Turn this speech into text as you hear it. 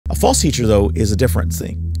A false teacher, though, is a different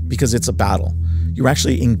thing because it's a battle. You're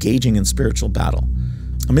actually engaging in spiritual battle.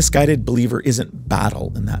 A misguided believer isn't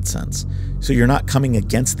battle in that sense. So you're not coming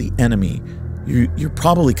against the enemy. You're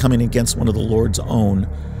probably coming against one of the Lord's own.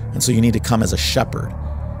 And so you need to come as a shepherd.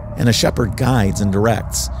 And a shepherd guides and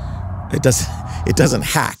directs. It doesn't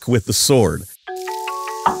hack with the sword.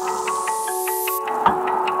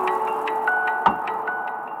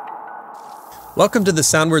 Welcome to the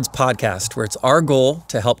Soundwords podcast, where it's our goal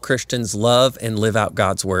to help Christians love and live out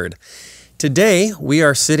God's Word. Today, we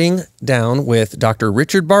are sitting down with Dr.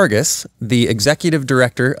 Richard Bargas, the Executive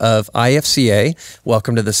Director of IFCA.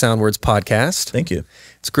 Welcome to the Soundwords podcast. Thank you.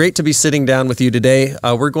 It's great to be sitting down with you today.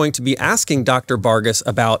 We're going to be asking Dr. Bargas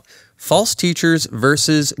about false teachers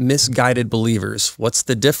versus misguided believers. What's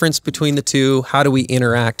the difference between the two? How do we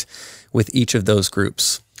interact with each of those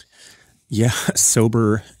groups? Yeah,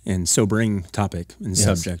 sobering topic and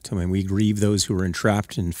subject. I mean, we grieve those who are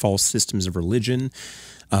entrapped in false systems of religion.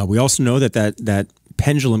 We also know that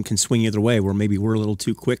pendulum can swing either way, where maybe we're a little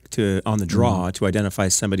too quick on the draw to identify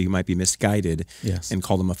somebody who might be misguided and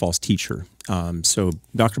call them a false teacher. So,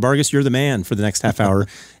 Dr. Bargas, you're the man for the next half hour.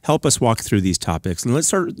 Help us walk through these topics. And let's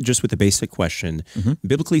start just with the basic question.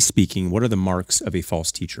 Biblically speaking, what are the marks of a false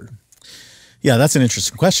teacher? Yeah, that's an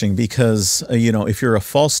interesting question because, if you're a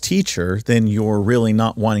false teacher, then you're really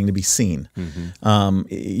not wanting to be seen.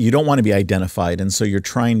 You don't want to be identified. And so you're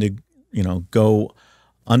trying to, go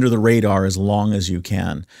under the radar as long as you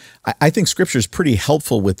can. I think Scripture is pretty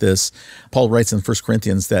helpful with this. Paul writes in 1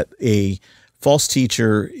 Corinthians that a false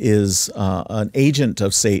teacher is an agent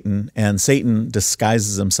of Satan, and Satan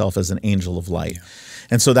disguises himself as an angel of light.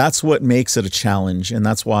 And so that's what makes it a challenge, and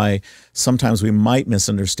that's why sometimes we might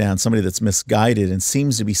misunderstand somebody that's misguided and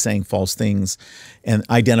seems to be saying false things and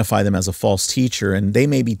identify them as a false teacher, and they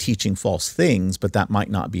may be teaching false things, but that might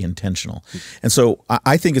not be intentional. And so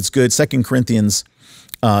I think it's good. 2 Corinthians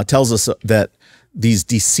tells us that these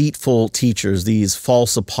deceitful teachers, these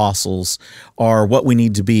false apostles, are what we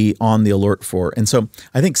need to be on the alert for. And so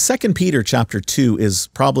I think 2 Peter chapter 2 is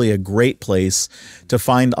probably a great place to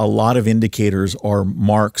find a lot of indicators or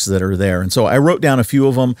marks that are there. And so I wrote down a few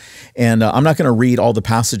of them, and I'm not going to read all the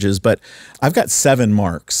passages, but I've got 7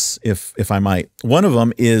 marks, if I might. One of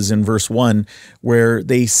them is in verse 1, where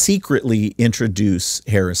they secretly introduce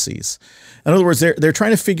heresies. In other words, they're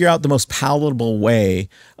trying to figure out the most palatable way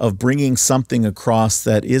of bringing something across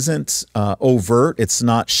that isn't overt, it's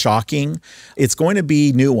not shocking, it's going to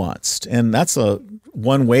be nuanced. And that's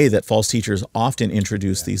one way that false teachers often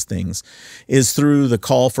introduce these things, is through the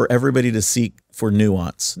call for everybody to seek for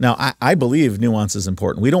nuance. Now, I believe nuance is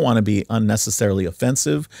important. We don't want to be unnecessarily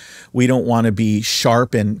offensive. We don't want to be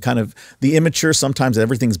sharp and kind of the immature. Sometimes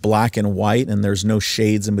everything's black and white and there's no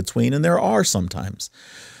shades in between, and there are sometimes.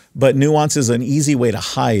 But nuance is an easy way to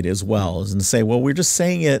hide as well, and to say, well, we're just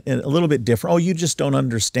saying it a little bit different. Oh, you just don't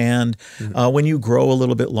understand. When you grow a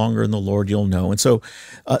little bit longer in the Lord, you'll know. And so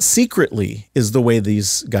secretly is the way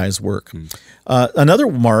these guys work. Another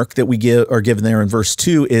mark that we are given there in verse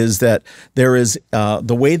 2 is that there is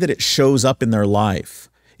the way that it shows up in their life.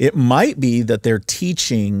 It might be that they're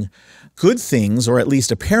teaching good things, or at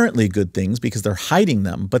least apparently good things, because they're hiding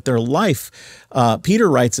them, but their life, Peter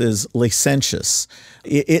writes, is licentious.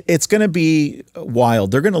 It's going to be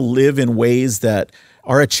wild. They're going to live in ways that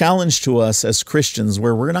are a challenge to us as Christians,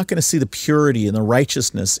 where we're not going to see the purity and the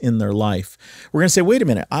righteousness in their life. We're going to say, wait a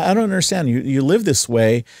minute, I don't understand. You live this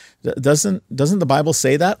way. Doesn't the Bible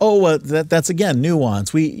say that? Oh, that's again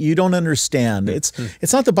nuance. You don't understand.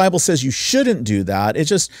 It's not the Bible says you shouldn't do that. It's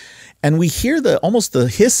just, and we hear almost the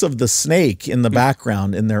hiss of the snake in the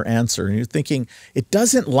background in their answer, and you're thinking it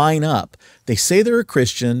doesn't line up. They say they're a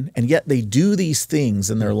Christian, and yet they do these things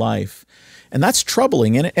in their life. And that's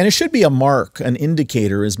troubling, and it should be a mark, an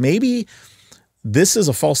indicator, is maybe this is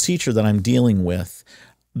a false teacher that I'm dealing with.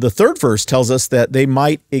 The third verse tells us that they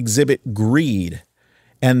might exhibit greed,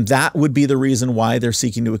 and that would be the reason why they're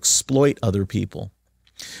seeking to exploit other people.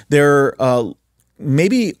 They're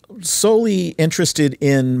maybe solely interested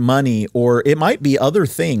in money, or it might be other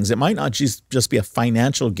things. It might not just be a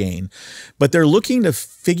financial gain, but they're looking to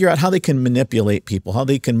figure out how they can manipulate people, how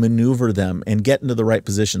they can maneuver them and get into the right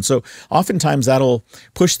position. So oftentimes that'll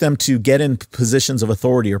push them to get in positions of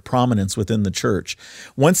authority or prominence within the church.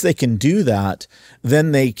 Once they can do that,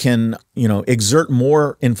 then they can, exert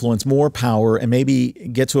more influence, more power, and maybe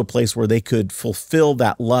get to a place where they could fulfill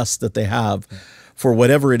that lust that they have for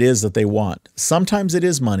whatever it is that they want. Sometimes it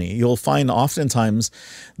is money. You'll find oftentimes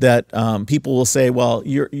that people will say, well,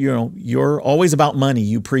 you're always about money,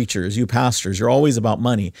 you preachers, you pastors, you're always about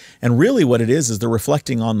money. And really what it is they're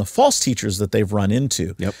reflecting on the false teachers that they've run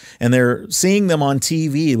into. Yep. And they're seeing them on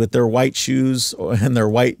TV with their white shoes and their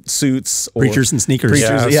white suits. Preachers and sneakers.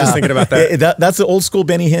 Yeah, I was just thinking about that. That's the old school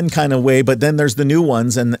Benny Hinn kind of way, but then there's the new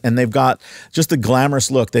ones, and they've got just the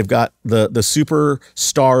glamorous look. They've got the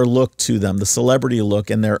superstar look to them, the celebrity look,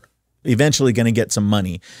 and they're eventually going to get some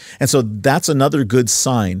money. And so that's another good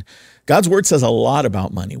sign. God's word says a lot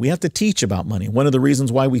about money. We have to teach about money. One of the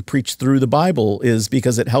reasons why we preach through the Bible is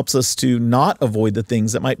because it helps us to not avoid the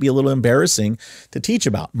things that might be a little embarrassing to teach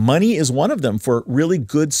about. Money is one of them for really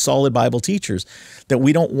good, solid Bible teachers, that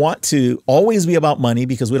we don't want to always be about money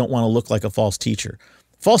because we don't want to look like a false teacher.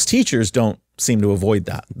 False teachers don't seem to avoid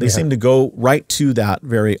that. They seem to go right to that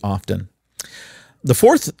very often. The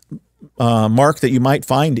fourth mark that you might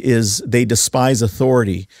find is they despise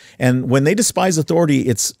authority. And when they despise authority,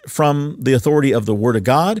 it's from the authority of the Word of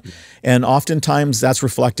God. And oftentimes that's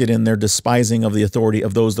reflected in their despising of the authority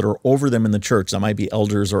of those that are over them in the church. That might be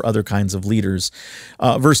elders or other kinds of leaders.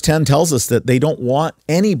 Verse 10 tells us that they don't want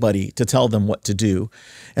anybody to tell them what to do.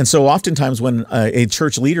 And so oftentimes when a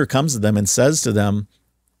church leader comes to them and says to them,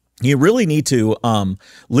 you really need to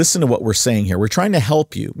listen to what we're saying here. We're trying to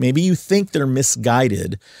help you. Maybe you think they're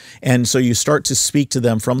misguided, and so you start to speak to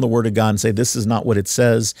them from the Word of God and say, this is not what it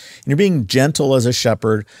says. And you're being gentle as a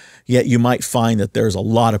shepherd, yet you might find that there's a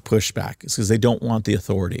lot of pushback. It's because they don't want the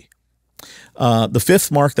authority. The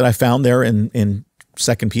fifth mark that I found there in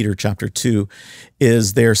 2 Peter chapter 2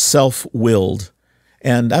 is they're self-willed.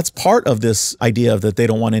 And that's part of this idea of that they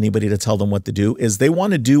don't want anybody to tell them what to do, is they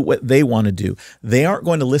want to do what they want to do. They aren't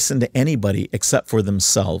going to listen to anybody except for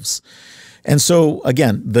themselves. And so,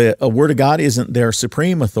 again, the Word of God isn't their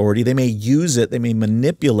supreme authority. They may use it, they may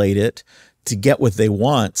manipulate it to get what they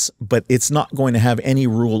want, but it's not going to have any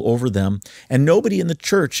rule over them. And nobody in the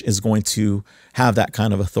church is going to have that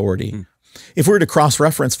kind of authority. If we were to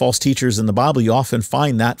cross-reference false teachers in the Bible, you often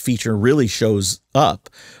find that feature really shows up.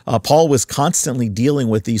 Paul was constantly dealing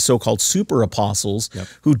with these so-called super apostles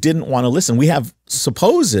who didn't want to listen. We have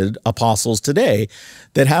supposed apostles today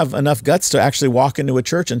that have enough guts to actually walk into a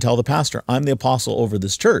church and tell the pastor, I'm the apostle over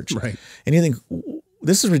this church. Right. And you think,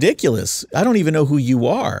 this is ridiculous. I don't even know who you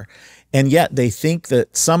are. And yet they think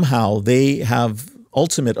that somehow they have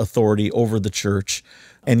ultimate authority over the church,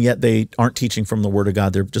 and yet they aren't teaching from the Word of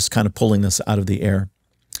God. They're just kind of pulling this out of the air.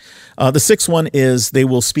 The sixth one is they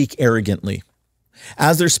will speak arrogantly.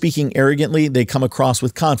 As they're speaking arrogantly, they come across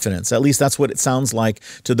with confidence. At least that's what it sounds like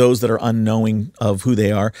to those that are unknowing of who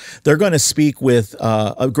they are. They're going to speak with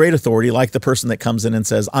a great authority, like the person that comes in and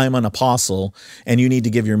says, I'm an apostle, and you need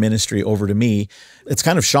to give your ministry over to me. It's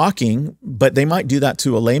kind of shocking, but they might do that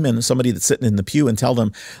to a layman, somebody that's sitting in the pew, and tell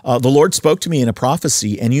them, the Lord spoke to me in a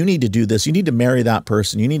prophecy, and you need to do this. You need to marry that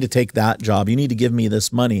person. You need to take that job. You need to give me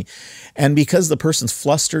this money. And because the person's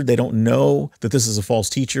flustered, they don't know that this is a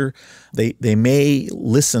false teacher, they may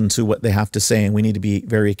listen to what they have to say, and we need to be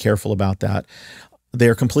very careful about that.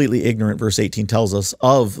 They're completely ignorant, verse 18 tells us,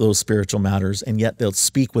 of those spiritual matters, and yet they'll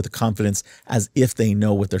speak with confidence as if they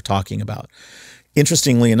know what they're talking about.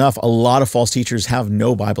 Interestingly enough, a lot of false teachers have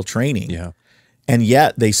no Bible training, and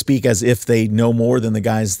yet they speak as if they know more than the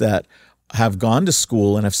guys that have gone to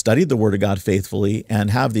school and have studied the Word of God faithfully and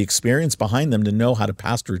have the experience behind them to know how to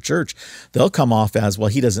pastor a church. They'll come off as, well,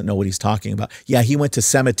 he doesn't know what he's talking about. Yeah, he went to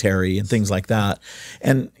seminary and things like that.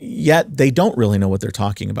 And yet they don't really know what they're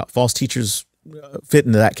talking about. False teachers fit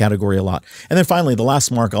into that category a lot. And then finally, the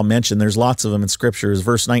last mark I'll mention, there's lots of them in scriptures.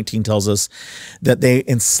 Verse 19 tells us that they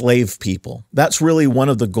enslave people. That's really one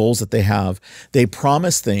of the goals that they have. They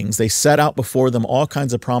promise things. They set out before them all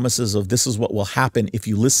kinds of promises of this is what will happen if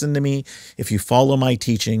you listen to me, if you follow my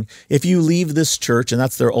teaching, if you leave this church. And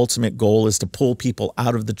that's their ultimate goal, is to pull people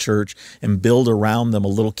out of the church and build around them a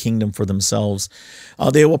little kingdom for themselves.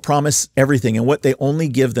 They will promise everything. And what they only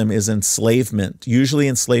give them is enslavement, usually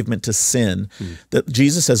enslavement to sin. That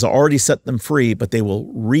Jesus has already set them free, but they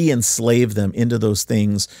will re-enslave them into those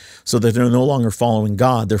things so that they're no longer following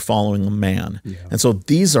God, they're following a man. And so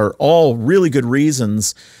these are all really good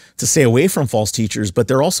reasons to stay away from false teachers, but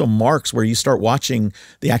they're also marks where you start watching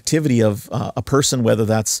the activity of a person, whether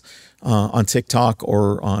that's on TikTok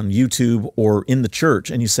or on YouTube or in the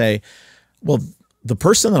church, and you say, well, the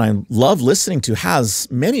person that I love listening to has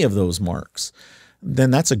many of those marks.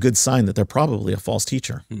 then that's a good sign that they're probably a false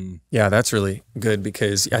teacher. Yeah, that's really good,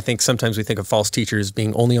 because I think sometimes we think of false teachers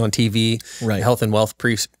being only on TV, Right. health and wealth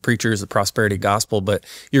preachers, the prosperity gospel. But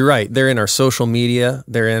you're right; they're in our social media,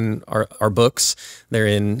 they're in our books, they're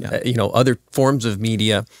in other forms of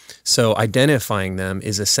media. So identifying them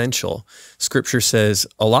is essential. Scripture says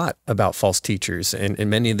a lot about false teachers, and in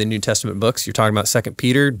many of the New Testament books, you're talking about 2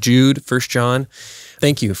 Peter, Jude, 1 John.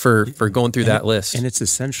 Thank you for going through that list. And it's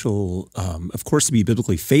essential, of course, to be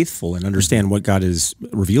biblically faithful and understand what God has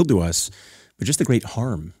revealed to us, but just the great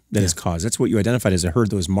harm that is caused. That's what you identified as I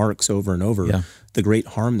heard those marks over and over, the great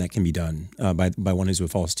harm that can be done by one who's a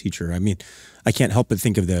false teacher. I mean, I can't help but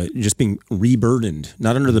think of just being reburdened,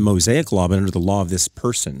 not under the Mosaic law, but under the law of this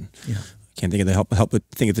person. Yeah. Can't think of help but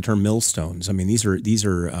think of the term millstones. I mean, these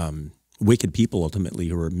are wicked people ultimately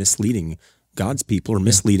who are misleading God's people or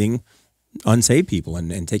misleading unsaved people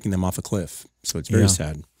and taking them off a cliff. So it's very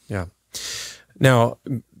sad. Yeah. Now,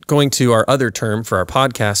 going to our other term for our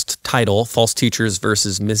podcast title, False Teachers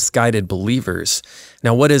versus Misguided Believers.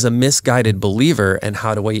 Now, what is a misguided believer, and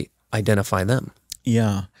how do we identify them?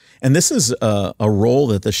 Yeah. And this is a role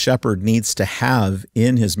that the shepherd needs to have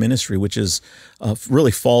in his ministry, which is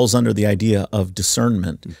really falls under the idea of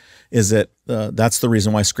discernment, is that that's the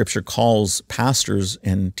reason why Scripture calls pastors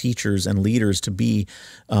and teachers and leaders to be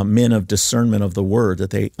men of discernment of the Word,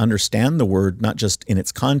 that they understand the Word, not just in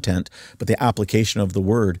its content, but the application of the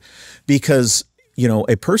Word. Because,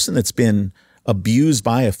 a person that's been abused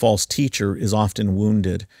by a false teacher is often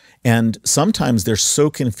wounded. And sometimes they're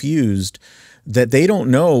so confused that they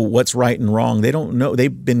don't know what's right and wrong. They don't know.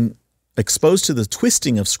 They've been exposed to the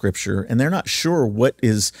twisting of Scripture, and they're not sure what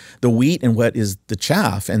is the wheat and what is the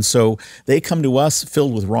chaff. And so they come to us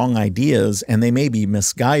filled with wrong ideas, and they may be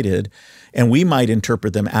misguided, and we might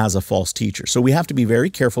interpret them as a false teacher. So we have to be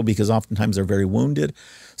very careful, because oftentimes they're very wounded.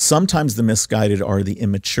 Sometimes the misguided are the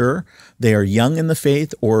immature. They are young in the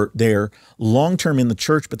faith, or they're long-term in the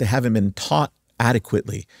church, but they haven't been taught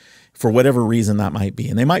adequately, for whatever reason that might be.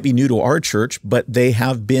 And they might be new to our church, but they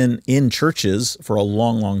have been in churches for a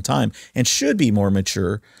long, long time and should be more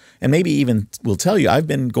mature. And maybe even will tell you, I've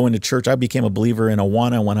been going to church. I became a believer in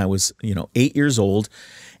Awana when I was, 8 years old.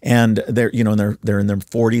 And they're in their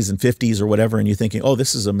 40s and 50s or whatever. And you're thinking, oh,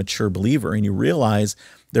 this is a mature believer. And you realize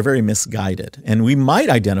they're very misguided. And we might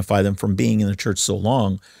identify them from being in the church so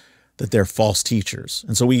long that they're false teachers.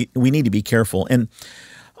 And so we need to be careful. And,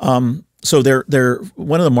 so they're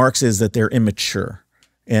one of the marks is that they're immature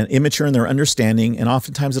in their understanding, and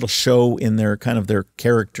oftentimes it'll show in their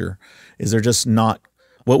character, is they're just not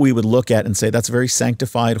what we would look at and say that's a very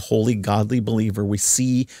sanctified, holy, godly believer. We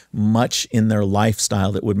see much in their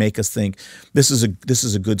lifestyle that would make us think this is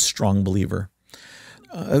a good, strong believer.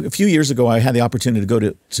 A few years ago, I had the opportunity to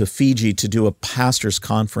go to Fiji to do a pastor's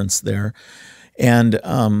conference there. And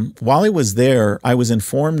while I was there, I was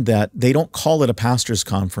informed that they don't call it a pastor's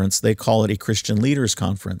conference. They call it a Christian leaders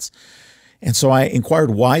conference. And so I inquired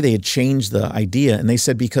why they had changed the idea. And they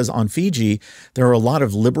said because on Fiji, there are a lot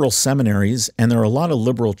of liberal seminaries and there are a lot of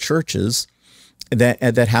liberal churches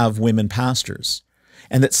that have women pastors.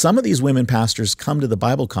 And that some of these women pastors come to the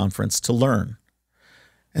Bible conference to learn.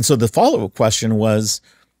 And so the follow-up question was,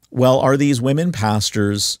 well, are these women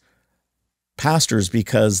pastors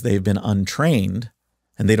because they've been untrained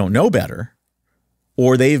and they don't know better,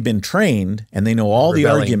 or they've been trained and they know all the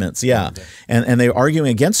arguments, and they're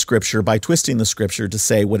arguing against Scripture by twisting the Scripture to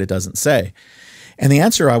say what it doesn't say? And the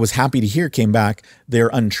answer I was happy to hear came back,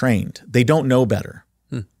 they're untrained. They don't know better.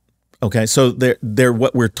 Okay, so they're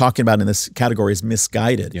what we're talking about in this category is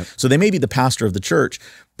misguided. Yep. So they may be the pastor of the church,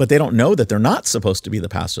 but they don't know that they're not supposed to be the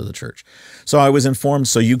pastor of the church. So I was informed,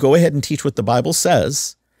 so you go ahead and teach what the Bible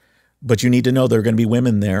says, but you need to know there are going to be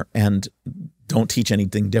women there, and don't teach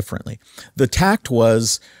anything differently. The tact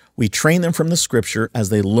was we train them from the Scripture. As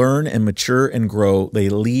they learn and mature and grow, they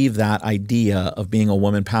leave that idea of being a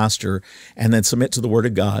woman pastor and then submit to the Word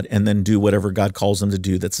of God and then do whatever God calls them to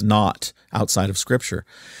do that's not outside of Scripture.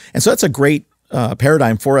 And so that's a great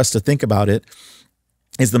paradigm for us to think about it.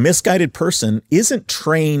 Is the misguided person isn't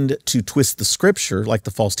trained to twist the Scripture like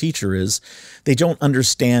the false teacher is. They don't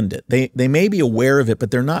understand it. They may be aware of it,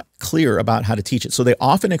 but they're not clear about how to teach it. So they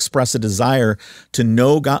often express a desire to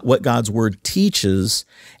know what God's Word teaches,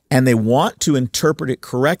 and they want to interpret it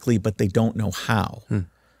correctly, but they don't know how.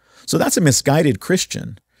 So that's a misguided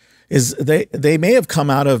Christian. Is they may have come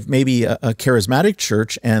out of maybe a charismatic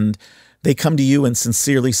church, and they come to you and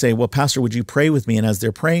sincerely say, well, Pastor, would you pray with me? And as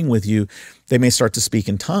they're praying with you, they may start to speak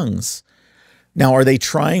in tongues. Now, are they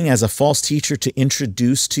trying as a false teacher to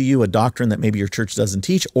introduce to you a doctrine that maybe your church doesn't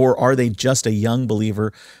teach, or are they just a young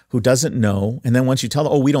believer who doesn't know? And then once you tell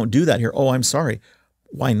them, oh, we don't do that here. Oh, I'm sorry.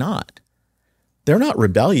 Why not? They're not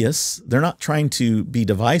rebellious. They're not trying to be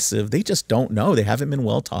divisive. They just don't know. They haven't been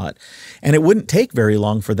well taught. And it wouldn't take very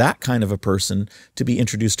long for that kind of a person to be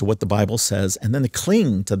introduced to what the Bible says and then to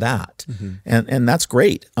cling to that. And that's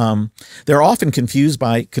great. They're often confused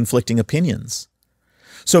by conflicting opinions.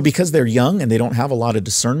 So because they're young and they don't have a lot of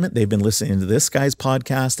discernment, they've been listening to this guy's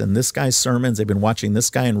podcast and this guy's sermons. They've been watching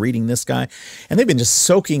this guy and reading this guy, and they've been just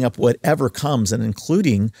soaking up whatever comes, and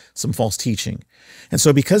including some false teaching. And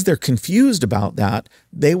so because they're confused about that,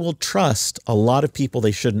 they will trust a lot of people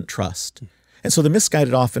they shouldn't trust. And so the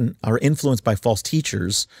misguided often are influenced by false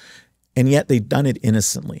teachers, and yet they've done it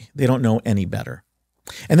innocently. They don't know any better.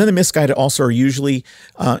 And then the misguided also are usually,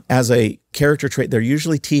 as a character trait, they're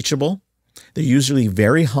usually teachable. They're usually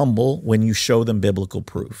very humble when you show them biblical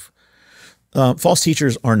proof. False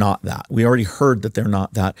teachers are not that. We already heard that they're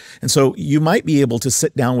not that. And so you might be able to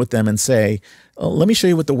sit down with them and say, let me show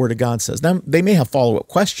you what the Word of God says. Now, they may have follow-up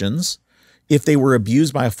questions. If they were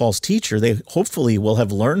abused by a false teacher, they hopefully will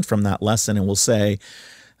have learned from that lesson and will say,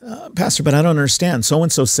 Pastor, but I don't understand.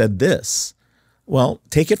 So-and-so said this. Well,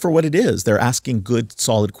 take it for what it is. They're asking good,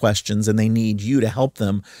 solid questions, and they need you to help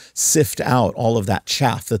them sift out all of that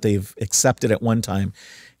chaff that they've accepted at one time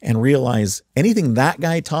and realize anything that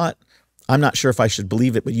guy taught, I'm not sure if I should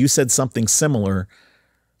believe it, but you said something similar.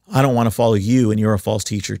 I don't want to follow you, and you're a false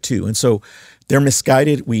teacher too. And so they're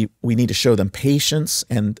misguided. We need to show them patience,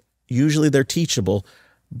 and usually they're teachable,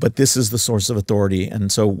 but this is the source of authority. And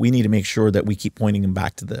so we need to make sure that we keep pointing them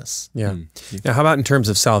back to this. Yeah. Now, how about in terms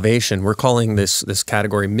of salvation? We're calling this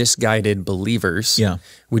category misguided believers. Yeah.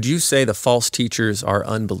 Would you say the false teachers are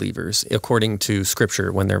unbelievers according to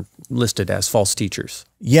Scripture when they're listed as false teachers?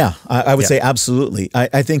 Yeah, I would say absolutely.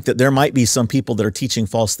 I think that there might be some people that are teaching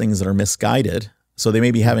false things that are misguided. So they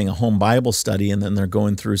may be having a home Bible study and then they're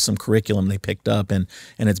going through some curriculum they picked up and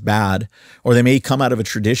it's bad. Or they may come out of a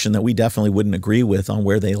tradition that we definitely wouldn't agree with on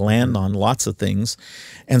where they land on lots of things.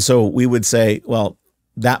 And so we would say, well,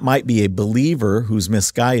 that might be a believer who's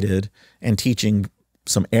misguided and teaching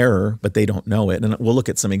some error, but they don't know it. And we'll look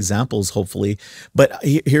at some examples, hopefully. But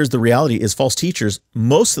here's the reality is false teachers,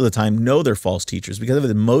 most of the time, know they're false teachers because of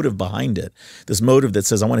the motive behind it. This motive that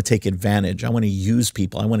says, I want to take advantage. I want to use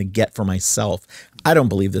people. I want to get for myself. I don't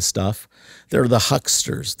believe this stuff. They're the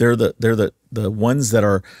hucksters. They're the ones that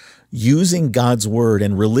are using God's word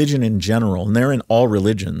and religion in general, and they're in all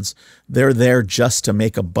religions. They're there just to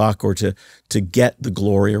make a buck or to get the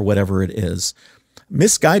glory or whatever it is.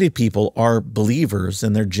 Misguided people are believers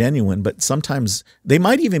and they're genuine, but sometimes they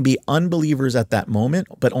might even be unbelievers at that moment,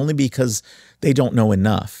 but only because they don't know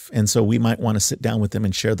enough. And so we might want to sit down with them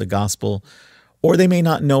and share the gospel, or they may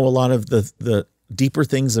not know a lot of the deeper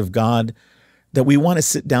things of God that we want to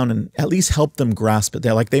sit down and at least help them grasp it.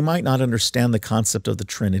 They might not understand the concept of the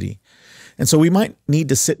Trinity. And so we might need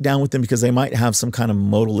to sit down with them because they might have some kind of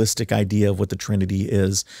modalistic idea of what the Trinity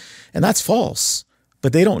is. And that's false,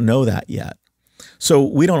 but they don't know that yet. So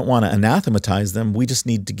we don't want to anathematize them. We just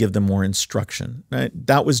need to give them more instruction. Right?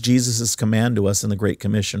 That was Jesus's command to us in the Great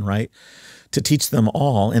Commission, right? To teach them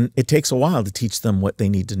all. And it takes a while to teach them what they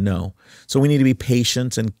need to know. So we need to be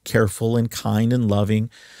patient and careful and kind and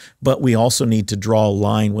loving. But we also need to draw a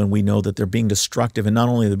line when we know that they're being destructive. And not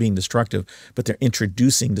only they're being destructive, but they're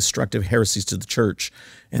introducing destructive heresies to the church.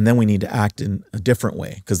 And then we need to act in a different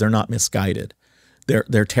way because they're not misguided.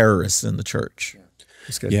 They're terrorists in the church.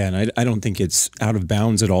 Yeah, and I don't think it's out of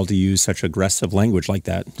bounds at all to use such aggressive language like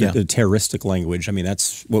that, the terroristic language. I mean,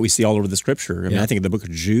 that's what we see all over the Scripture. I mean, I think of the book of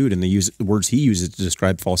Jude and the words he uses to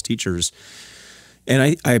describe false teachers.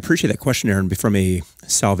 And I appreciate that question, Aaron, from a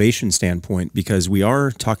salvation standpoint, because we are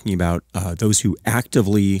talking about those who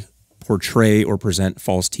actively portray or present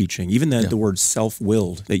false teaching. Even the word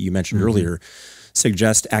self-willed that you mentioned earlier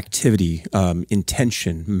suggest activity,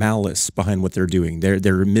 intention, malice behind what they're doing.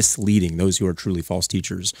 They're misleading those who are truly false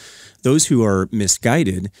teachers. Those who are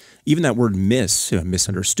misguided, even that word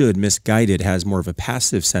misunderstood, misguided has more of a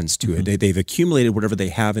passive sense to it. They've accumulated whatever they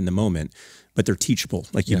have in the moment, but they're teachable,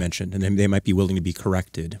 like you mentioned, and they might be willing to be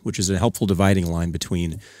corrected, which is a helpful dividing line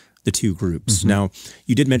between the two groups. Now,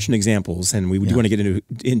 you did mention examples, and we do want to get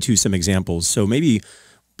into some examples. So maybe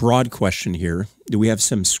broad question here. Do we have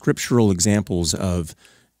some scriptural examples of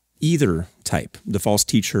either type, the false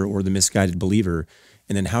teacher or the misguided believer?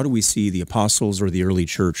 And then how do we see the apostles or the early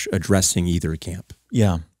church addressing either camp?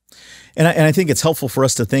 Yeah. And I think it's helpful for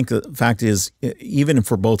us to think that the fact is, even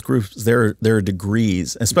for both groups, there are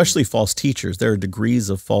degrees, especially false teachers. There are degrees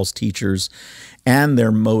of false teachers and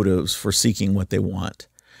their motives for seeking what they want.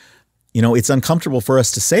 You know, it's uncomfortable for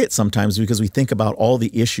us to say it sometimes because we think about all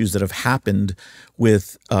the issues that have happened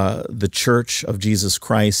with the Church of Jesus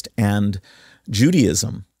Christ and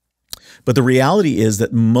Judaism. But the reality is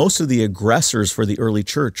that most of the aggressors for the early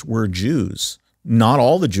church were Jews. Not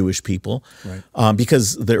all the Jewish people, right.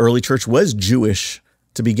 Because the early church was Jewish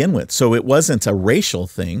to begin with. So it wasn't a racial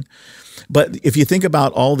thing. But if you think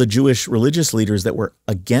about all the Jewish religious leaders that were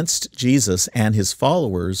against Jesus and his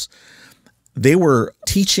followers, they were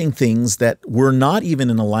teaching things that were not even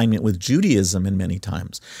in alignment with Judaism in many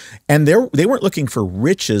times. And they weren't looking for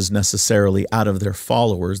riches necessarily out of their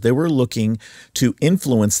followers. They were looking to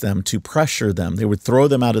influence them, to pressure them. They would throw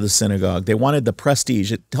them out of the synagogue. They wanted the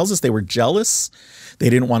prestige. It tells us they were jealous. They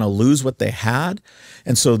didn't want to lose what they had.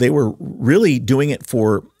 And so they were really doing it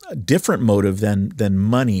for a different motive than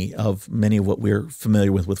money of many of what we're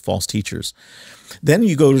familiar with false teachers. Then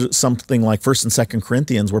you go to something like 1st and 2nd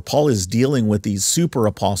Corinthians, where Paul is dealing with these super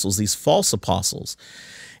apostles, these false apostles.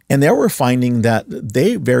 And there we're finding that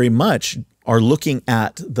they very much are looking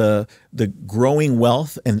at the growing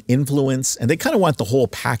wealth and influence, and they kind of want the whole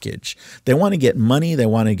package. They want to get money, they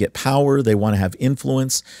want to get power, they want to have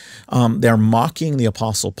influence. They're mocking the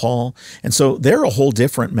Apostle Paul. And so they're a whole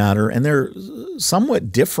different matter, and they're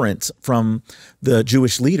somewhat different from the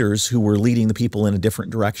Jewish leaders who were leading the people in a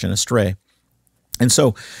different direction astray. And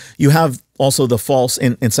so you have also the false,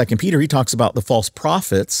 in 2 Peter, he talks about the false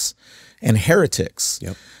prophets and heretics,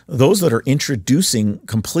 yep. Those that are introducing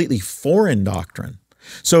completely foreign doctrine.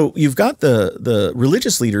 So you've got the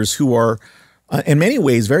religious leaders who are in many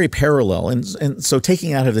ways very parallel. And so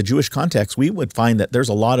taking out of the Jewish context, we would find that there's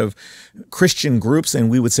a lot of Christian groups, and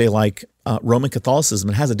we would say like Roman Catholicism,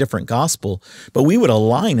 it has a different gospel, but we would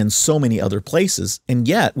align in so many other places. And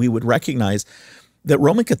yet we would recognize that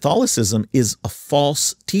Roman Catholicism is a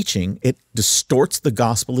false teaching. It distorts the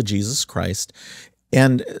gospel of Jesus Christ.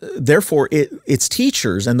 And therefore, its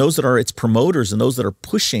teachers and those that are its promoters and those that are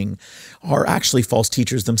pushing are actually false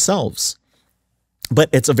teachers themselves. But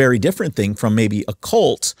it's a very different thing from maybe a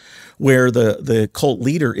cult where the cult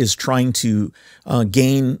leader is trying to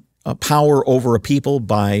gain power over a people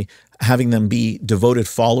by having them be devoted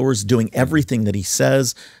followers, doing everything that he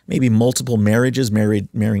says, maybe multiple marriages,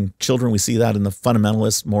 marrying children. We see that in the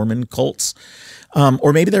fundamentalist Mormon cults.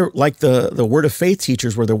 Or maybe they're like the Word of Faith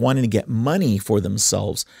teachers where they're wanting to get money for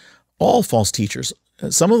themselves. All false teachers.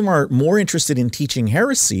 Some of them are more interested in teaching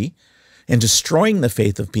heresy and destroying the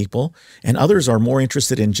faith of people, and others are more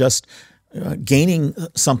interested in just gaining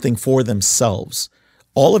something for themselves.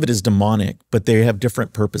 All of it is demonic, but they have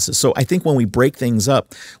different purposes. So I think when we break things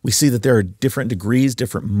up, we see that there are different degrees,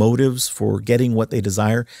 different motives for getting what they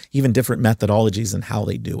desire, even different methodologies and how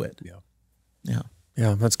they do it.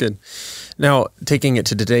 Yeah, that's good. Now, taking it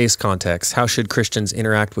to today's context, how should Christians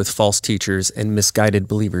interact with false teachers and misguided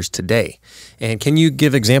believers today? And can you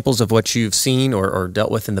give examples of what you've seen or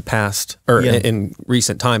dealt with in the past, or in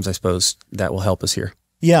recent times, I suppose, that will help us here?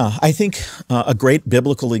 Yeah, I think a great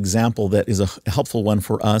biblical example that is a helpful one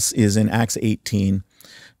for us is in Acts 18.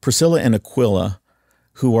 Priscilla and Aquila,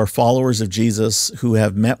 who are followers of Jesus, who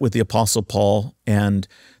have met with the Apostle Paul, and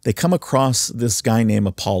they come across this guy named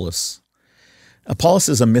Apollos. Apollos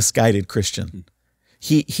is a misguided Christian.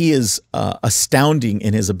 He is astounding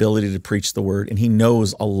in his ability to preach the word, and he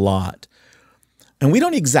knows a lot. And we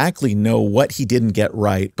don't exactly know what he didn't get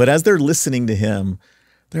right, but as they're listening to him,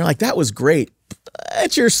 they're like, that was great,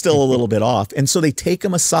 but you're still a little bit off. And so they take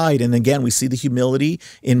him aside. And again, we see the humility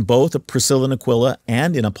in both Priscilla and Aquila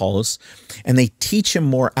and in Apollos, and they teach him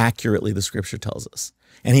more accurately, the scripture tells us.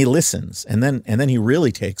 And he listens, and then he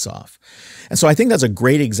really takes off. And so I think that's a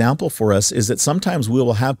great example for us, is that sometimes we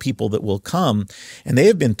will have people that will come and they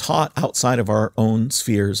have been taught outside of our own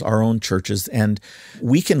spheres, our own churches, and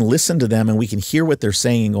we can listen to them and we can hear what they're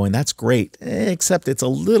saying and going, that's great, except it's a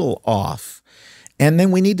little off. And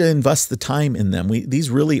then we need to invest the time in them.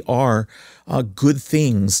 These really are good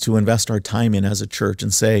things to invest our time in as a church,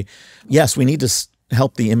 and say, yes, we need to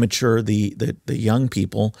help the immature, the young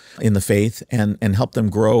people in the faith, and help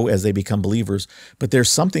them grow as they become believers. But there's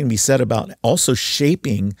something to be said about also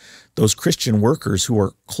shaping those Christian workers who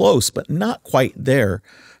are close but not quite there,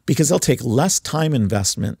 because they'll take less time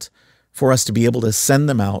investment for us to be able to send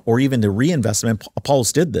them out, or even to reinvest them. And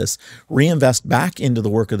Apollos did this, reinvest back into the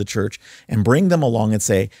work of the church and bring them along and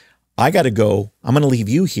say, I got to go. I'm going to leave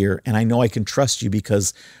you here, and I know I can trust you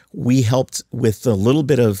because we helped with a little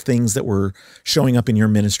bit of things that were showing up in your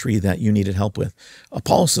ministry that you needed help with.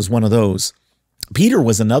 Apollos is one of those. Peter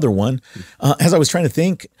was another one. As I was trying to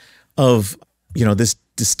think of, this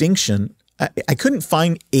distinction, I couldn't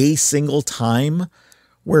find a single time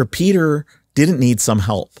where Peter didn't need some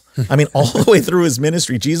help. I mean, all the way through his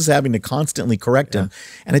ministry, Jesus having to constantly correct him.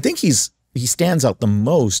 And I think he stands out the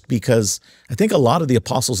most because I think a lot of the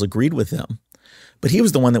apostles agreed with him, but he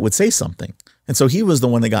was the one that would say something. And so he was the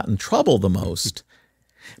one that got in trouble the most.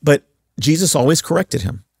 But Jesus always corrected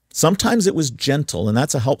him. Sometimes it was gentle, and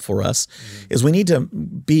that's a help for us, is we need to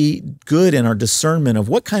be good in our discernment of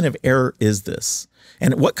what kind of error is this?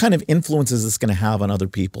 And what kind of influence is this going to have on other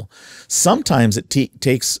people? Sometimes it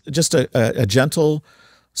takes just a gentle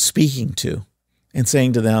speaking to and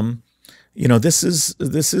saying to them, this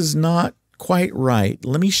is not quite right.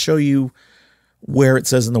 Let me show you where it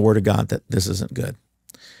says in the Word of God that this isn't good.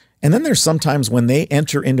 And then there's sometimes when they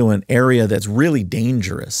enter into an area that's really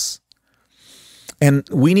dangerous, and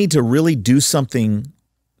we need to really do something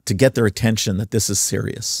to get their attention that this is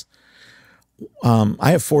serious.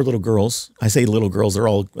 I have 4 little girls. I say little girls, they're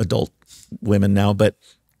all adult women now, but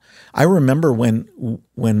I remember when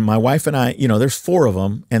my wife and I, there's 4 of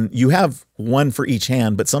them, and you have one for each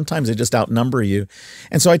hand, but sometimes they just outnumber you.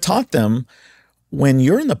 And so I taught them, when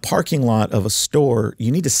you're in the parking lot of a store,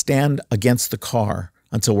 you need to stand against the car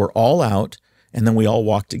until we're all out, and then we all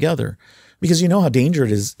walk together. Because you know how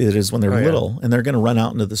dangerous it is when they're little, and they're going to run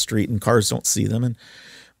out into the street and cars don't see them. And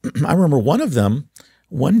I remember one of them,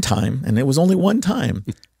 one time, and it was only one time,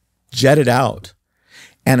 jetted out.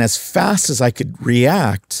 And as fast as I could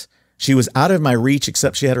react, she was out of my reach,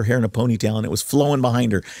 except she had her hair in a ponytail and it was flowing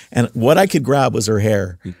behind her. And what I could grab was her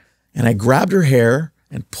hair. And I grabbed her hair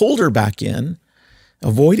and pulled her back in,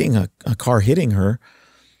 avoiding a car hitting her.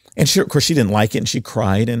 And of course, she didn't like it and she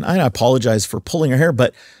cried. And I apologized for pulling her hair,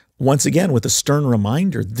 but once again, with a stern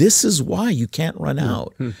reminder, this is why you can't run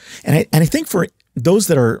out. And I think for those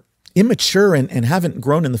that are immature and haven't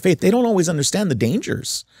grown in the faith, they don't always understand the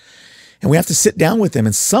dangers. And we have to sit down with them,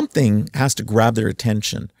 and something has to grab their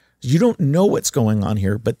attention. You don't know what's going on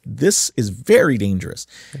here, but this is very dangerous.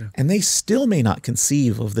 And they still may not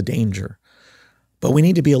conceive of the danger. But we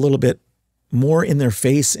need to be a little bit more in their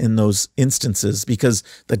face in those instances because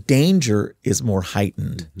the danger is more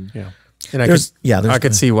heightened. And I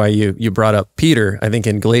could see why you brought up Peter. I think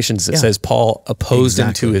in Galatians it says Paul opposed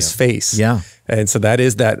him to his face. And so that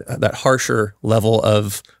is that harsher level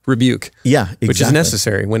of rebuke. Which is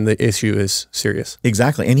necessary when the issue is serious.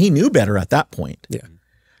 Exactly. And he knew better at that point.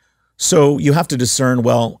 So you have to discern,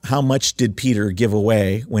 well, how much did Peter give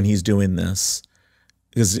away when he's doing this?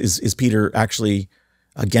 Is Peter actually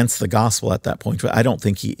against the gospel at that point? I don't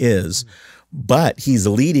think he is. But he's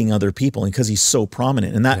leading other people, and because he's so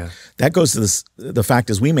prominent. And that goes to the fact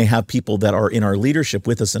is we may have people that are in our leadership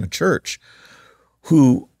with us in a church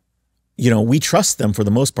who, we trust them for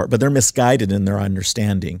the most part, but they're misguided in their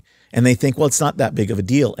understanding. And they think, well, it's not that big of a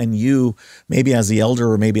deal. And you, maybe as the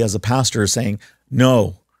elder or maybe as a pastor, are saying,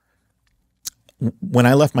 no. When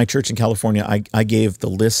I left my church in California, I gave a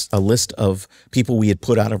list of people we had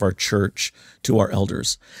put out of our church to our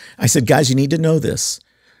elders. I said, guys, you need to know this.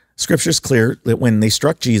 Scripture's clear that when they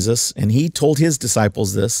struck Jesus, and he told his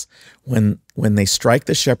disciples this, when they strike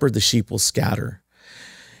the shepherd, the sheep will scatter.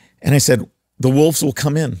 And I said, the wolves will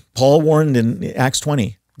come in. Paul warned in Acts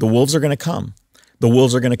 20, the wolves are going to come. The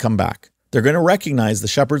wolves are going to come back. They're going to recognize the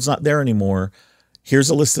shepherd's not there anymore. Here's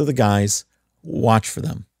a list of the guys. Watch for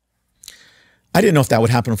them. I didn't know if that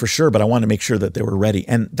would happen for sure, but I wanted to make sure that they were ready.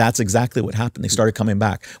 And that's exactly what happened. They started coming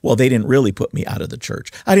back. Well, they didn't really put me out of the church.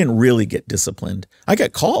 I didn't really get disciplined. I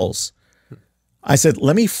got calls. I said,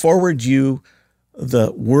 let me forward you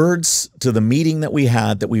the words to the meeting that we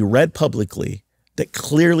had that we read publicly that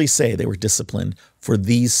clearly say they were disciplined for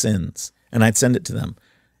these sins. And I'd send it to them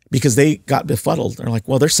because they got befuddled. They're like,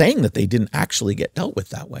 well, they're saying that they didn't actually get dealt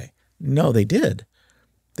with that way. No, they did.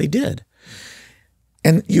 They did.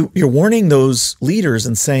 And you're warning those leaders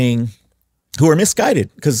and saying, who are misguided,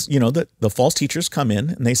 because, the false teachers come in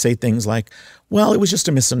and they say things like, well, it was just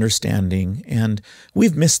a misunderstanding and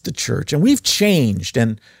we've missed the church and we've changed.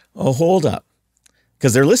 And, oh, hold up.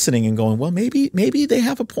 Because they're listening and going, well, maybe they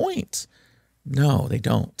have a point. No, they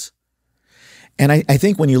don't. And I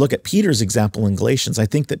think when you look at Peter's example in Galatians, I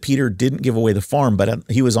think that Peter didn't give away the farm, but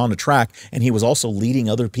he was on a track and he was also leading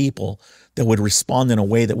other people that would respond in a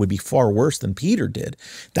way that would be far worse than Peter did.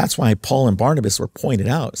 That's why Paul and Barnabas were pointed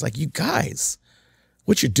out. It's like, you guys,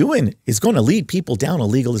 what you're doing is going to lead people down a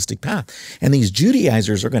legalistic path. And these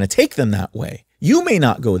Judaizers are going to take them that way. You may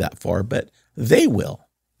not go that far, but they will.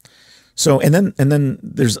 So, and then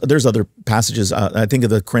there's other passages. I think of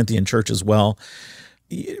the Corinthian church as well.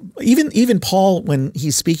 Even Paul, when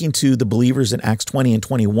he's speaking to the believers in Acts 20 and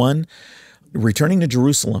 21, returning to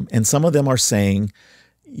Jerusalem, and some of them are saying,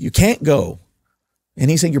 you can't go. And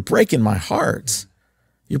he's saying, you're breaking my heart.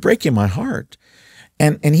 You're breaking my heart.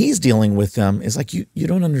 And he's dealing with them. It's like, you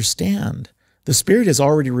don't understand. The Spirit has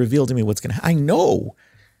already revealed to me what's going to happen. I know.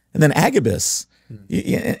 And then Agabus,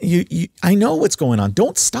 I know what's going on.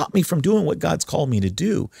 Don't stop me from doing what God's called me to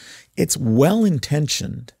do. It's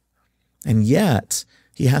well-intentioned. And yet,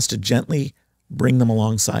 he has to gently bring them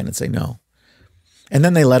alongside and say, no. And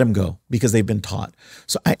then they let him go because they've been taught.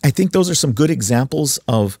 So I think those are some good examples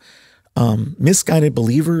of misguided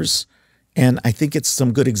believers. And I think it's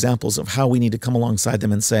some good examples of how we need to come alongside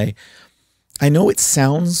them and say, I know it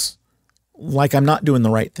sounds like I'm not doing the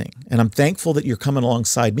right thing. And I'm thankful that you're coming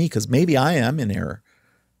alongside me because maybe I am in error.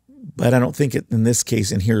 But I don't think it in this case,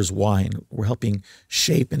 and here's why. And we're helping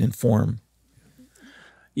shape and inform.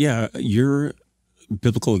 Yeah, your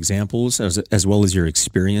biblical examples, as well as your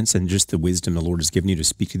experience and just the wisdom the Lord has given you to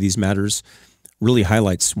speak to these matters, really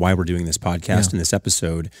highlights why we're doing this podcast and this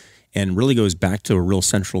episode, and really goes back to a real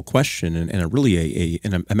central question and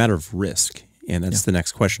a matter of risk. And that's the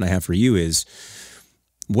next question I have for you is,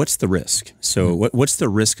 what's the risk? So what's the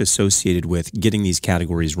risk associated with getting these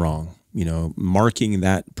categories wrong? You know, marking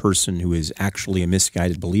that person who is actually a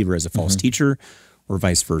misguided believer as a false teacher, or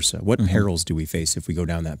vice versa. What perils do we face if we go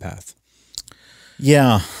down that path?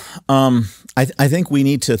 Yeah, I think we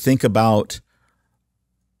need to think about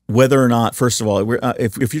whether or not, first of all,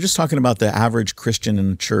 if you're just talking about the average Christian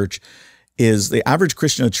in the church, is the average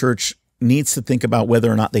Christian in the church needs to think about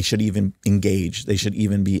whether or not they should even engage, they should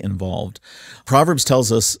even be involved. Proverbs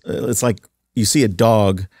tells us it's like you see a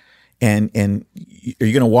dog, and are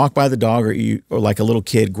you going to walk by the dog, or like a little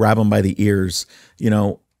kid grab him by the ears?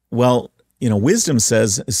 Wisdom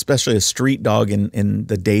says, especially a street dog in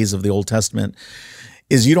the days of the Old Testament,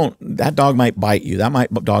 is that dog might bite you.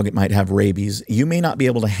 Dog might have rabies. You may not be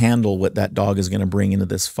able to handle what that dog is going to bring into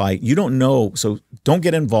this fight. You don't know, so don't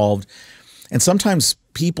get involved. And sometimes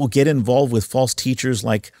people get involved with false teachers,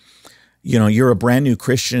 like, you're a brand new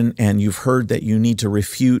Christian and you've heard that you need to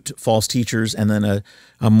refute false teachers, and then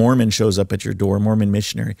a Mormon shows up at your door, a Mormon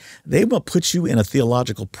missionary. They will put you in a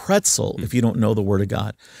theological pretzel if you don't know the Word of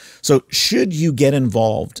God. So should you get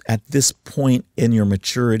involved at this point in your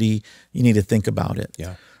maturity, you need to think about it.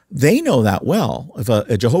 Yeah. They know that well. If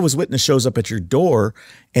a Jehovah's Witness shows up at your door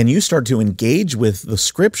and you start to engage with the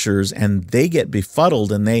Scriptures and they get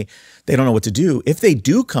befuddled and they don't know what to do, if they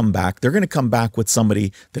do come back, they're going to come back with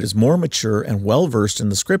somebody that is more mature and well-versed in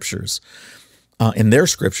the Scriptures, in their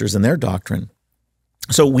Scriptures and their doctrine.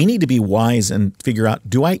 So we need to be wise and figure out,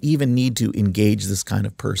 do I even need to engage this kind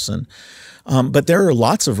of person? But there are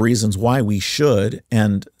lots of reasons why we should,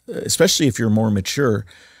 and especially if you're more mature,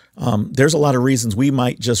 there's a lot of reasons we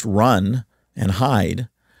might just run and hide,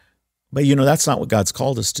 but that's not what God's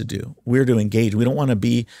called us to do. We're to engage. We don't want to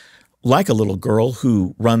be like a little girl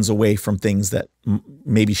who runs away from things that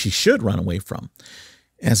maybe she should run away from.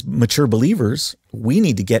 As mature believers, we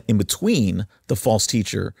need to get in between the false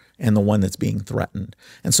teacher and the one that's being threatened.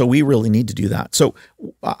 And so we really need to do that. So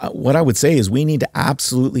what I would say is we need to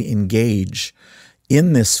absolutely engage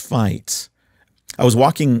in this fight. I was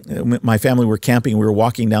walking, my family were camping, we were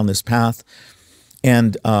walking down this path,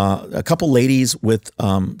 and a couple ladies with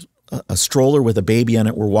a stroller with a baby in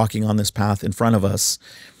it were walking on this path in front of us.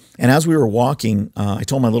 And as we were walking, I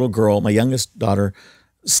told my little girl, my youngest daughter,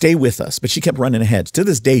 stay with us, but she kept running ahead. To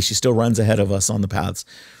this day, she still runs ahead of us on the paths.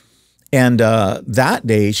 And that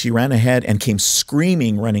day, she ran ahead and came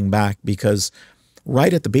screaming, running back, because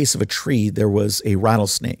right at the base of a tree, there was a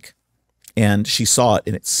rattlesnake. And she saw it,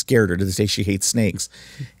 and it scared her. To this day, she hates snakes.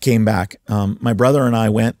 Came back. My brother and I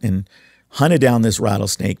went and hunted down this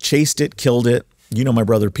rattlesnake, chased it, killed it. You know my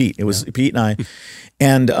brother Pete. It was Pete and I.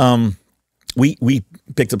 And we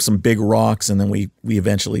picked up some big rocks, and then we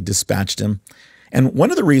eventually dispatched him. And one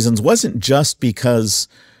of the reasons wasn't just because,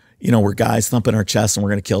 we're guys thumping our chests and we're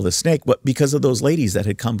going to kill this snake, but because of those ladies that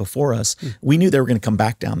had come before us. We knew they were going to come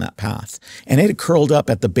back down that path. And it had curled up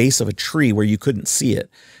at the base of a tree where you couldn't see it.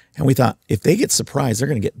 And we thought, if they get surprised, they're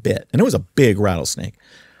going to get bit. And it was a big rattlesnake.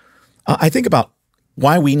 I think about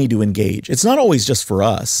why we need to engage. It's not always just for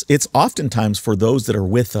us. It's oftentimes for those that are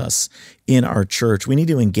with us in our church. We need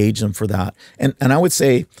to engage them for that. And I would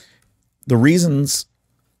say the reasons,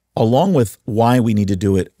 along with why we need to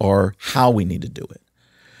do it, are how we need to do it.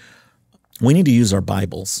 We need to use our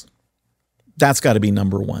Bibles. That's got to be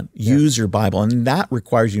number one. Use your Bible. And that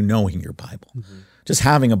requires you knowing your Bible. Just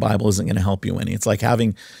having a Bible isn't going to help you any. It's like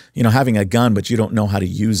having a gun, but you don't know how to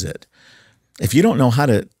use it. If you don't know how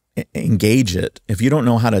to engage it, if you don't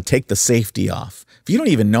know how to take the safety off, if you don't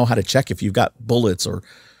even know how to check if you've got bullets or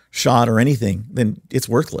shot or anything, then it's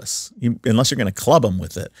worthless unless you're going to club them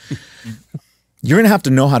with it. You're going to have to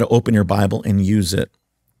know how to open your Bible and use it.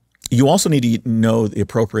 You also need to know the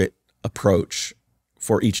appropriate approach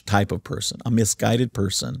for each type of person. A misguided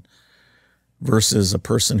person versus a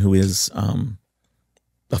person who is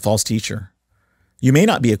a false teacher. You may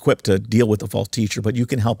not be equipped to deal with a false teacher, but you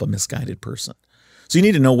can help a misguided person. So you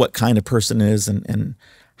need to know what kind of person it is and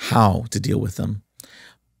how to deal with them.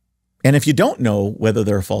 And if you don't know whether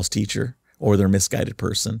they're a false teacher or they're a misguided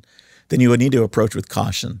person, then you would need to approach with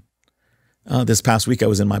caution. This past week, I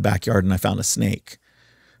was in my backyard and I found a snake.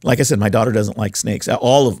 Like I said, my daughter doesn't like snakes.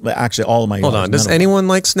 All of my Hold on. Does anyone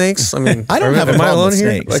like snakes? I mean, I don't have a problem with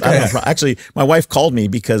snakes. Okay. Actually, my wife called me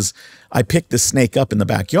because I picked this snake up in the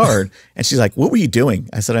backyard, and she's like, "What were you doing?"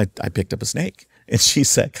 I said, "I picked up a snake," and she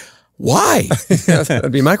said, "Why?"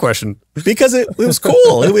 That'd be my question. Because it was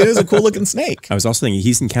cool. It was a cool looking snake. I was also thinking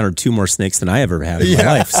he's encountered 2 more snakes than I ever have in my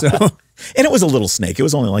life. So, and it was a little snake. It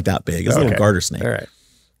was only like that big. It was a little garter snake. All right.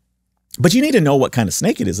 But you need to know what kind of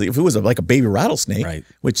snake it is. If it was like a baby rattlesnake, right,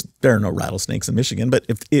 which there are no rattlesnakes in Michigan, but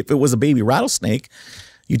if it was a baby rattlesnake,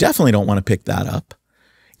 you definitely don't want to pick that up.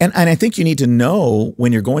 And I think you need to know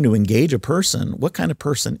when you're going to engage a person, what kind of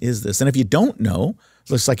person is this? And if you don't know,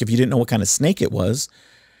 looks like if you didn't know what kind of snake it was,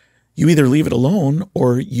 you either leave it alone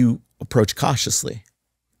or you approach cautiously.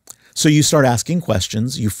 So you start asking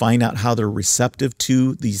questions, you find out how they're receptive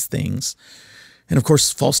to these things. And of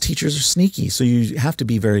course, false teachers are sneaky, so you have to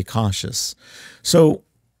be very cautious. So,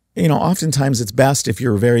 oftentimes it's best if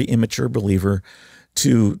you're a very immature believer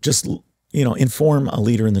to just, inform a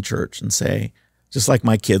leader in the church and say, just like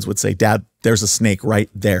my kids would say, "Dad, there's a snake right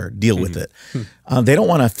there, deal with it." They don't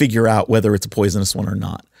want to figure out whether it's a poisonous one or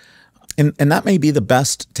not. And that may be the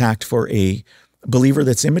best tact for a believer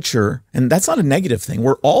that's immature. And that's not a negative thing.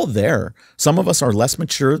 We're all there. Some of us are less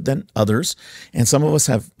mature than others, and some of us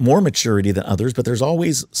have more maturity than others, but there's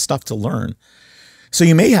always stuff to learn. So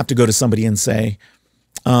you may have to go to somebody and say,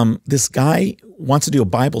 this guy wants to do a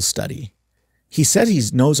Bible study. He said he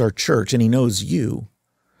knows our church and he knows you,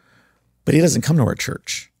 but he doesn't come to our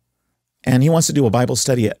church. And he wants to do a Bible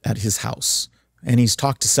study at his house. And he's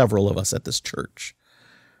talked to several of us at this church.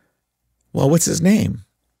 Well, what's his name?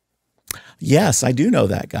 Yes, I do know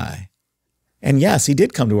that guy. And yes, he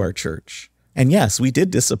did come to our church. And yes, we did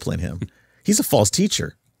discipline him. He's a false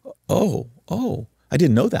teacher. Oh, I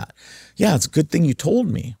didn't know that. Yeah, it's a good thing you told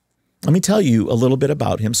me. Let me tell you a little bit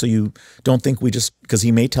about him so you don't think because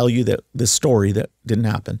he may tell you that this story that didn't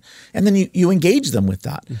happen. And then you engage them with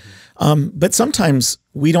that. But sometimes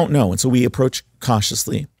we don't know. And so we approach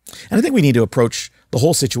cautiously. And I think we need to approach the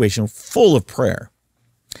whole situation full of prayer.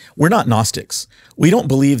 We're not Gnostics. We don't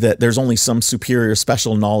believe that there's only some superior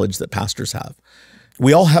special knowledge that pastors have.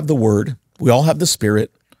 We all have the Word, we all have the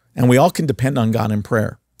Spirit, and we all can depend on God in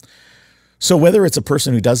prayer. So whether it's a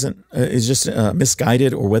person who is just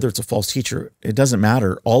misguided or whether it's a false teacher, it doesn't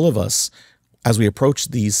matter. All of us, as we approach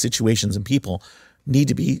these situations and people, need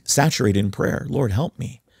to be saturated in prayer. Lord, help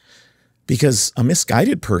me. Because a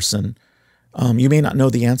misguided person, you may not know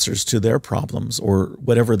the answers to their problems or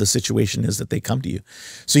whatever the situation is that they come to you.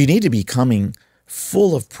 So you need to be coming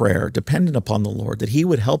full of prayer, dependent upon the Lord, that he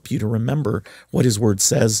would help you to remember what his word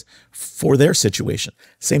says for their situation.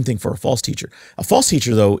 Same thing for a false teacher. A false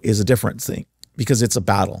teacher, though, is a different thing because it's a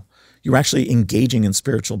battle. You're actually engaging in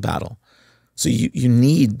spiritual battle. So you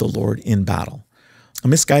need the Lord in battle. A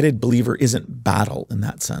misguided believer isn't battle in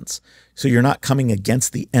that sense. So you're not coming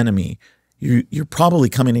against the enemy. You're probably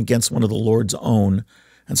coming against one of the Lord's own,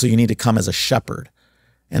 and so you need to come as a shepherd.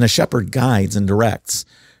 And a shepherd guides and directs.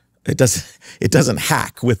 It doesn't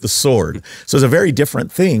hack with the sword. So it's a very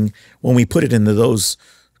different thing when we put it into those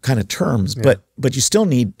kind of terms. Yeah. But you still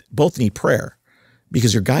both need prayer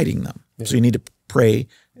because you're guiding them. Yeah. So you need to pray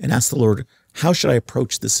and ask the Lord, how should I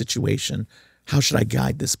approach this situation? How should I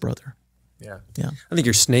guide this brother? Yeah. I think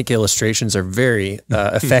your snake illustrations are very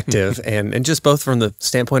effective, and just both from the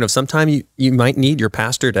standpoint of sometimes you might need your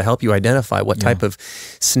pastor to help you identify what type of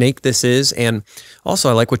snake this is, and also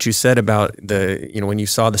I like what you said about when you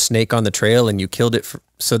saw the snake on the trail and you killed it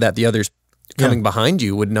so that the others coming behind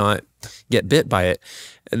you would not get bit by it.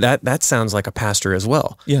 That sounds like a pastor as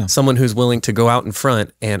well. Yeah. Someone who's willing to go out in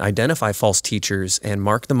front and identify false teachers and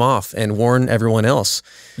mark them off and warn everyone else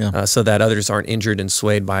so that others aren't injured and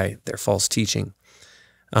swayed by their false teaching.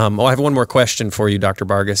 I have one more question for you, Dr.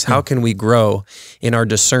 Bargas. How can we grow in our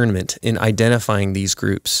discernment in identifying these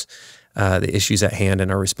groups, the issues at hand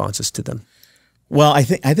and our responses to them? Well, I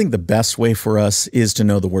think the best way for us is to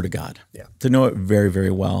know the Word of God, to know it very, very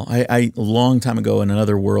well. I a long time ago in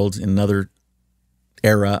another world, in another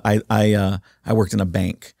era, I worked in a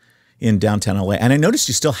bank in downtown LA. And I noticed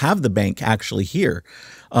you still have the bank actually here.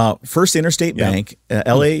 First Interstate Bank,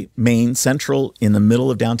 LA Main Central in the middle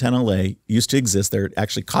of downtown LA used to exist there. It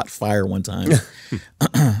actually caught fire one time.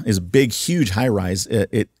 It's a big, huge high rise.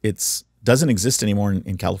 It's doesn't exist anymore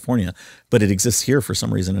in California, but it exists here for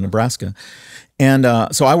some reason in Nebraska. And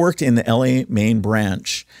so I worked in the LA Main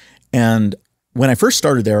branch. And when I first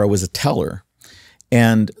started there, I was a teller.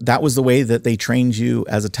 And that was the way that they trained you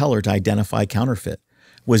as a teller to identify counterfeit,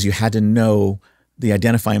 was you had to know the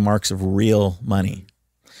identifying marks of real money.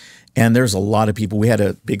 And there's a lot of people. We had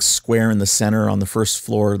a big square in the center on the first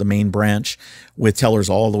floor of the main branch with tellers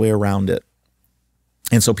all the way around it.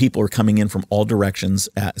 And so people are coming in from all directions,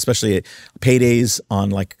 especially at paydays on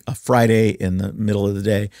like a Friday in the middle of the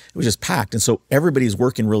day. It was just packed. And so everybody's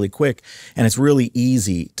working really quick, and it's really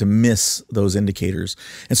easy to miss those indicators.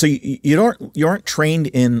 And so you aren't trained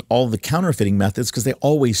in all the counterfeiting methods because they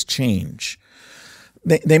always change.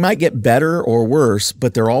 They might get better or worse,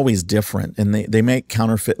 but they're always different. And they make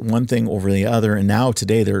counterfeit one thing over the other. And now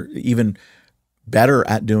today they're even better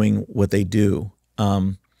at doing what they do.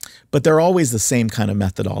 But they're always the same kind of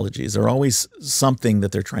methodologies. They're always something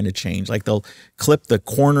that they're trying to change. Like they'll clip the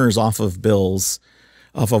corners off of bills,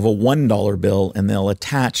 off of a $1 bill, and they'll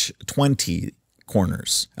attach 20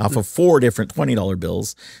 corners off of 4 different $20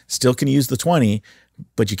 bills. Still can use the 20,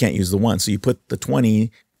 but you can't use the 1. So you put the 20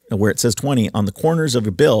 where it says 20 on the corners of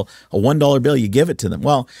a bill, a $1 bill, you give it to them.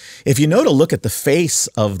 Well, if you know to look at the face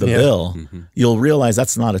of the bill, you'll realize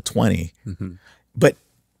that's not a 20. But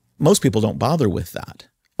most people don't bother with that.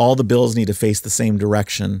 All the bills need to face the same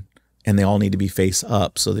direction, and they all need to be face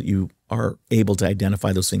up so that you are able to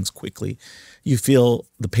identify those things quickly. You feel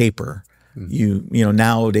the paper. You know,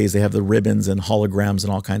 nowadays they have the ribbons and holograms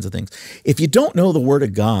and all kinds of things. If you don't know the Word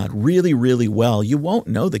of God really, really well, you won't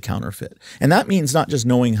know the counterfeit. And that means not just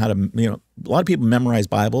knowing how to, you know, a lot of people memorize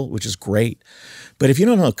Bible, which is great. But if you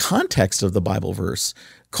don't know the context of the Bible verse,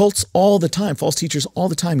 cults all the time, false teachers all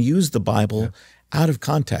the time use the Bible out of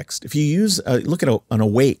context. If you use, look at an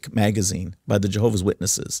Awake magazine by the Jehovah's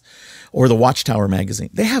Witnesses or the Watchtower magazine,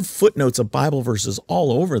 they have footnotes of Bible verses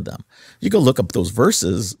all over them. You go look up those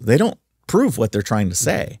verses, they don't prove what they're trying to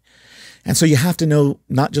say. And so you have to know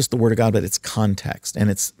not just the Word of God, but its context and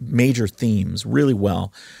its major themes really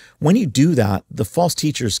well. When you do that, the false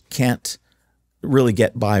teachers can't really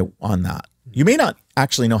get by on that. You may not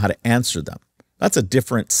actually know how to answer them. That's a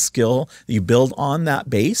different skill that you build on that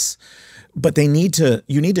base. But you need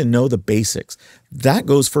to know the basics. That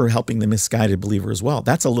goes for helping the misguided believer as well.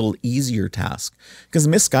 That's a little easier task because the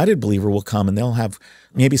misguided believer will come and they'll have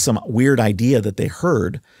maybe some weird idea that they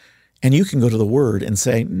heard, and you can go to the Word and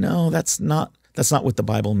say, no, that's not what the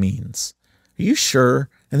Bible means. Are you sure?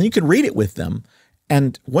 And then you can read it with them.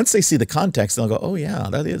 And once they see the context, they'll go, oh yeah,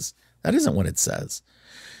 that isn't what it says.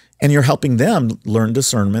 And you're helping them learn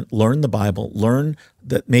discernment, learn the Bible, learn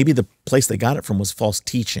that maybe the place they got it from was false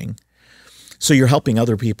teaching. So you're helping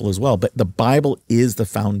other people as well. But the Bible is the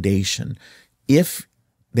foundation. If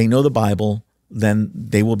they know the Bible, then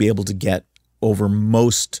they will be able to get over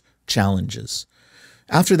most challenges.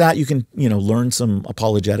 After that, you can, learn some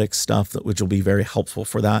apologetics stuff, which will be very helpful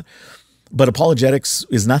for that. But apologetics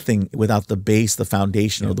is nothing without the base, the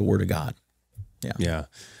foundation of the Word of God. Yeah.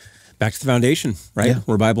 Back to the foundation, right? Yeah.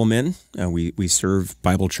 We're Bible men. We serve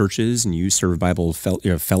Bible churches, and you serve Bible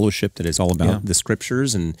fellowship that is all about the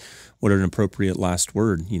Scriptures. And what an appropriate last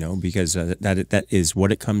word, because that is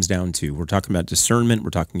what it comes down to. We're talking about discernment. We're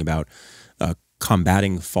talking about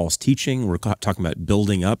combating false teaching. We're talking about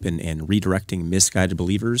building up and redirecting misguided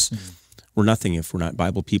believers. We're nothing if we're not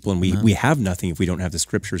Bible people, and we have nothing if we don't have the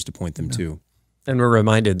Scriptures to point them to. And we're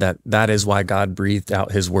reminded that is why God breathed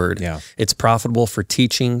out His Word. Yeah. It's profitable for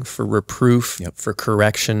teaching, for reproof, for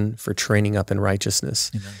correction, for training up in righteousness.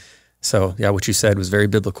 Amen. So, what you said was very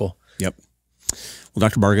biblical. Yep. Well,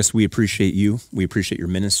 Dr. Bargas, we appreciate you. We appreciate your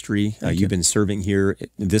ministry. You've been serving here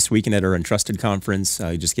this weekend at our Entrusted Conference.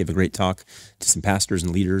 You just gave a great talk to some pastors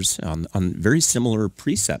and leaders on very similar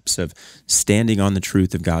precepts of standing on the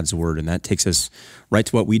truth of God's Word. And that takes us right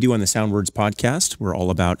to what we do on the Sound Words podcast. We're all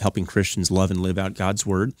about helping Christians love and live out God's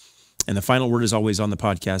Word. And the final word, as always, on the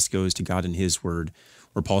podcast goes to God and His Word,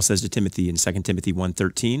 where Paul says to Timothy in 2 Timothy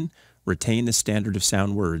 1:13, retain the standard of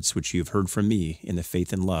sound words, which you have heard from me in the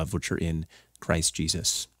faith and love which are in Christ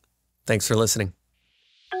Jesus. Thanks for listening.